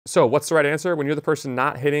So what's the right answer? When you're the person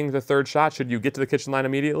not hitting the third shot, should you get to the kitchen line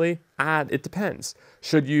immediately? It depends.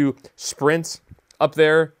 Should you sprint up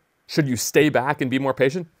there? Should you stay back and be more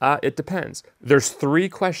patient? It depends. There's 3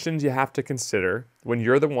 questions you have to consider when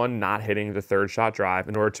you're the one not hitting the third shot drive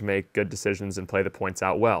in order to make good decisions and play the points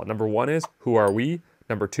out well. Number 1 is, who are we?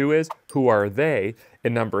 Number 2 is, who are they?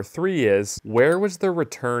 And number 3 is, where was the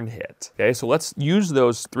return hit? Okay, so let's use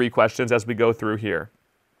those 3 questions as we go through here.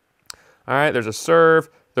 All right, there's a serve,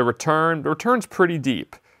 the return's pretty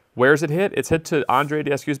deep. Where's it hit? It's hit to Andre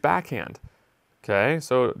D'Escu's backhand. Okay,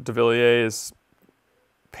 so De Villiers is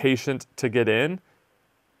patient to get in,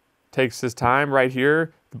 takes his time right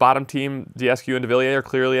here. The bottom team, D'Escu and De Villiers, are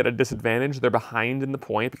clearly at a disadvantage. They're behind in the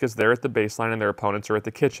point because they're at the baseline and their opponents are at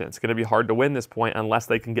the kitchen. It's going to be hard to win this point unless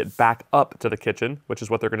they can get back up to the kitchen, which is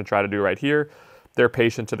what they're going to try to do right here. They're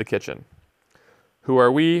patient to the kitchen. Who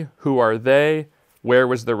are we? Who are they? Where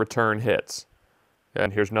was the return hit?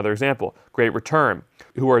 And here's another example. Great return.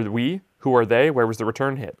 Who are we? Who are they? Where was the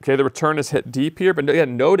return hit? Okay, the return is hit deep here, but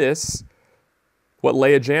again, notice what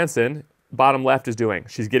Leah Jansen, bottom left, is doing.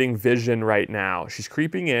 She's getting vision right now. She's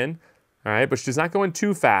creeping in, all right, but she's not going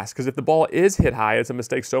too fast because if the ball is hit high, it's a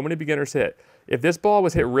mistake so many beginners hit. If this ball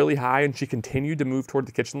was hit really high and she continued to move toward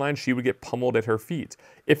the kitchen line, she would get pummeled at her feet.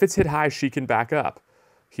 If it's hit high, she can back up.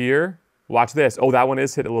 Here, watch this. Oh, that one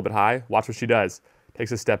is hit a little bit high. Watch what she does.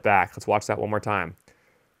 Takes a step back. Let's watch that one more time.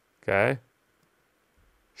 Okay.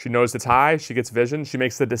 She knows it's high. She gets vision. She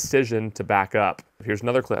makes the decision to back up. Here's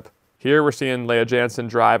another clip. Here we're seeing Leah Jansen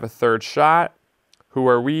drive a third shot. Who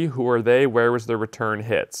are we? Who are they? Where was the return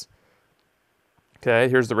hit? Okay,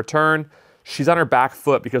 here's the return. She's on her back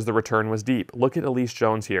foot because the return was deep. Look at Elise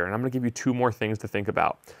Jones here, and I'm going to give you 2 more things to think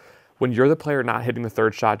about. When you're the player not hitting the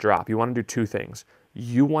third shot drop, you want to do 2 things.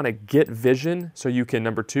 You want to get vision so you can,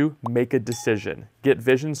 number 2, make a decision. Get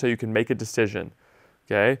vision so you can make a decision.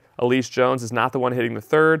 Okay, Elise Jones is not the one hitting the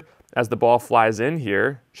third. As the ball flies in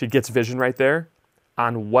here, she gets vision right there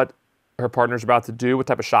on what her partner's about to do, what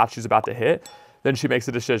type of shot she's about to hit. Then she makes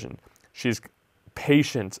a decision. She's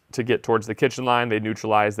patient to get towards the kitchen line. They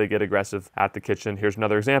neutralize, they get aggressive at the kitchen. Here's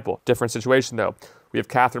another example. Different situation though. We have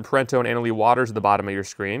Catherine Parento and Annalie Waters at the bottom of your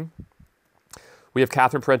screen. We have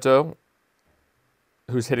Catherine Parento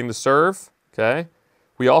who's hitting the serve, okay?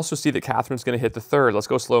 We also see that Catherine's gonna hit the third. Let's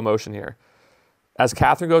go slow motion here. As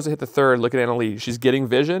Catherine goes to hit the third, look at Annalie. She's getting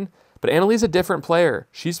vision, but Annalie's a different player.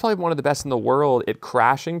 She's probably one of the best in the world at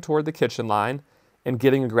crashing toward the kitchen line and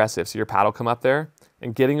getting aggressive. So your paddle come up there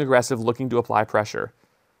and getting aggressive, looking to apply pressure.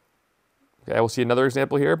 Okay, we'll see another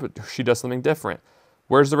example here, but she does something different.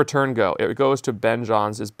 Where's the return go? It goes to Ben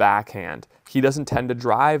Johns' backhand. He doesn't tend to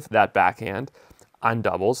drive that backhand on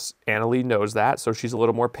doubles. Annalie knows that, so she's a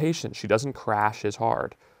little more patient. She doesn't crash as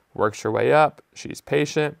hard. Works her way up. She's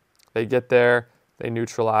patient. They get there. They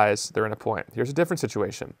neutralize. They're in a point. Here's a different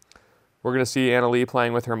situation. We're going to see Annalie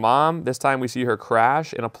playing with her mom. This time we see her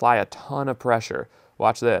crash and apply a ton of pressure.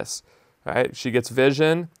 Watch this. All right, she gets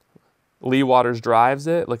vision. Lee Waters drives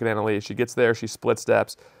it. Look at Annalie. She gets there. She split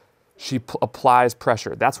steps. She applies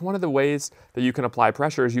pressure. That's one of the ways that you can apply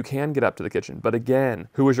pressure is you can get up to the kitchen. But again,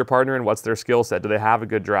 who is your partner and what's their skill set? Do they have a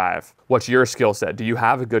good drive? What's your skill set? Do you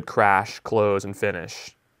have a good crash, close, and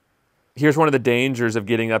finish? Here's one of the dangers of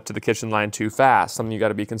getting up to the kitchen line too fast, something you got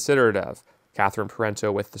to be considerate of. Catherine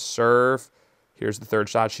Parento with the serve. Here's the third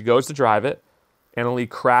shot. She goes to drive it. Annalie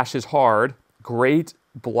crashes hard. Great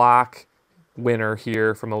block winner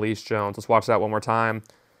here from Elise Jones. Let's watch that one more time.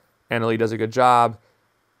 Annalie does a good job.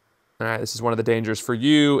 All right, this is one of the dangers for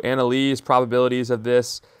you. Annalie's probabilities of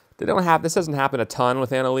this, this doesn't happen a ton with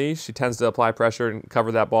Annalie. She tends to apply pressure and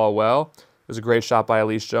cover that ball well. It was a great shot by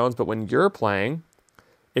Elise Jones, but when you're playing,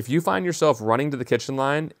 if you find yourself running to the kitchen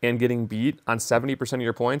line and getting beat on 70% of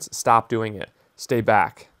your points, stop doing it. Stay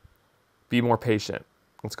back. Be more patient.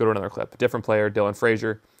 Let's go to another clip. Different player, Dylan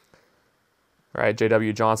Frazier. All right,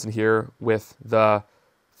 J.W. Johnson here with the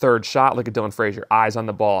third shot. Look at Dylan Frazier, eyes on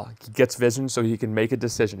the ball. He gets vision so he can make a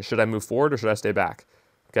decision. Should I move forward or should I stay back?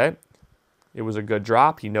 Okay, it was a good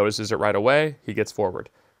drop. He notices it right away. He gets forward.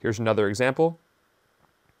 Here's another example.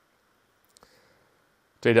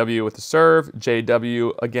 JW with the serve.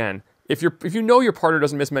 JW, again, if you know your partner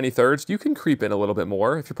doesn't miss many thirds, you can creep in a little bit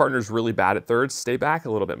more. If your partner's really bad at thirds, stay back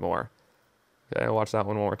a little bit more. Okay, watch that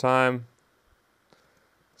one more time.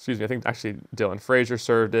 Excuse me, I think actually Dylan Frazier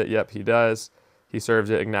served it. Yep, he does. He serves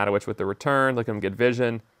it. Ignatowicz with the return. Look at him get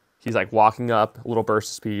vision. He's like walking up, a little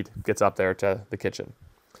burst of speed, gets up there to the kitchen.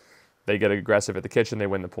 They get aggressive at the kitchen, they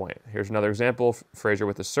win the point. Here's another example. Frazier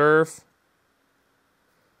with the serve.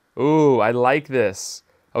 Ooh, I like this.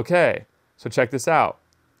 Okay, so check this out.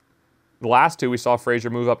 The last two, we saw Frazier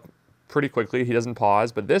move up pretty quickly. He doesn't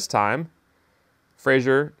pause, but this time,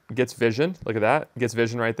 Frazier gets vision. Look at that, gets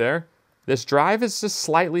vision right there. This drive is just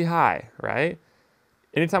slightly high, right?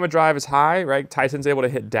 Anytime a drive is high, right, Tyson's able to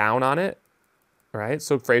hit down on it, right?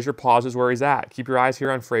 So Frazier pauses where he's at. Keep your eyes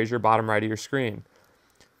here on Frazier, bottom right of your screen.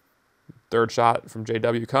 Third shot from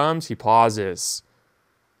JW comes, he pauses.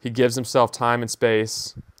 He gives himself time and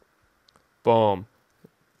space. Boom.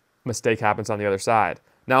 Mistake happens on the other side.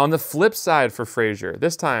 Now on the flip side for Frazier,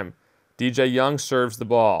 this time, DJ Young serves the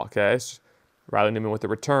ball, okay? Riley Newman with the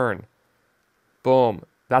return. Boom.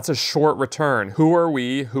 That's a short return. Who are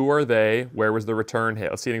we? Who are they? Where was the return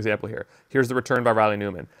hit? Let's see an example here. Here's the return by Riley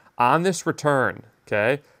Newman. On this return,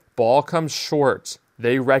 okay, ball comes short.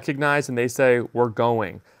 They recognize and they say, we're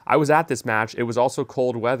going. I was at this match. It was also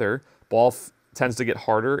cold weather. Ball tends to get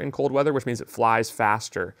harder in cold weather, which means it flies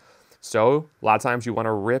faster. So a lot of times you want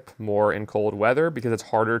to rip more in cold weather because it's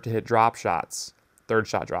harder to hit drop shots. Third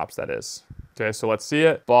shot drops, that is. Okay, so let's see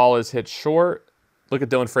it. Ball is hit short. Look at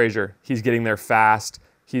Dylan Frazier. He's getting there fast.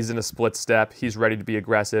 He's in a split step. He's ready to be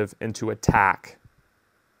aggressive and to attack.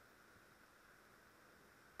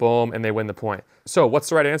 Boom, and they win the point. So what's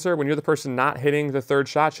the right answer? When you're the person not hitting the third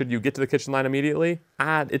shot, should you get to the kitchen line immediately?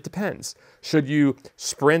 It depends. Should you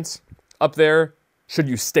sprint up there? Should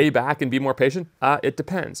you stay back and be more patient? It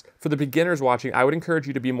depends. For the beginners watching, I would encourage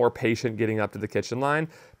you to be more patient getting up to the kitchen line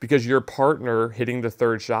because your partner hitting the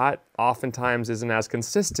third shot oftentimes isn't as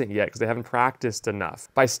consistent yet because they haven't practiced enough.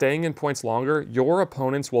 By staying in points longer, your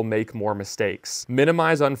opponents will make more mistakes.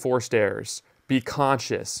 Minimize unforced errors. Be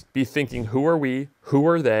conscious. Be thinking, who are we? Who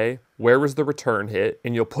are they? Where was the return hit?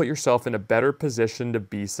 And you'll put yourself in a better position to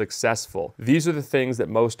be successful. These are the things that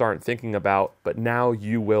most aren't thinking about, but now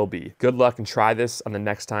you will be. Good luck and try this on the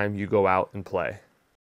next time you go out and play.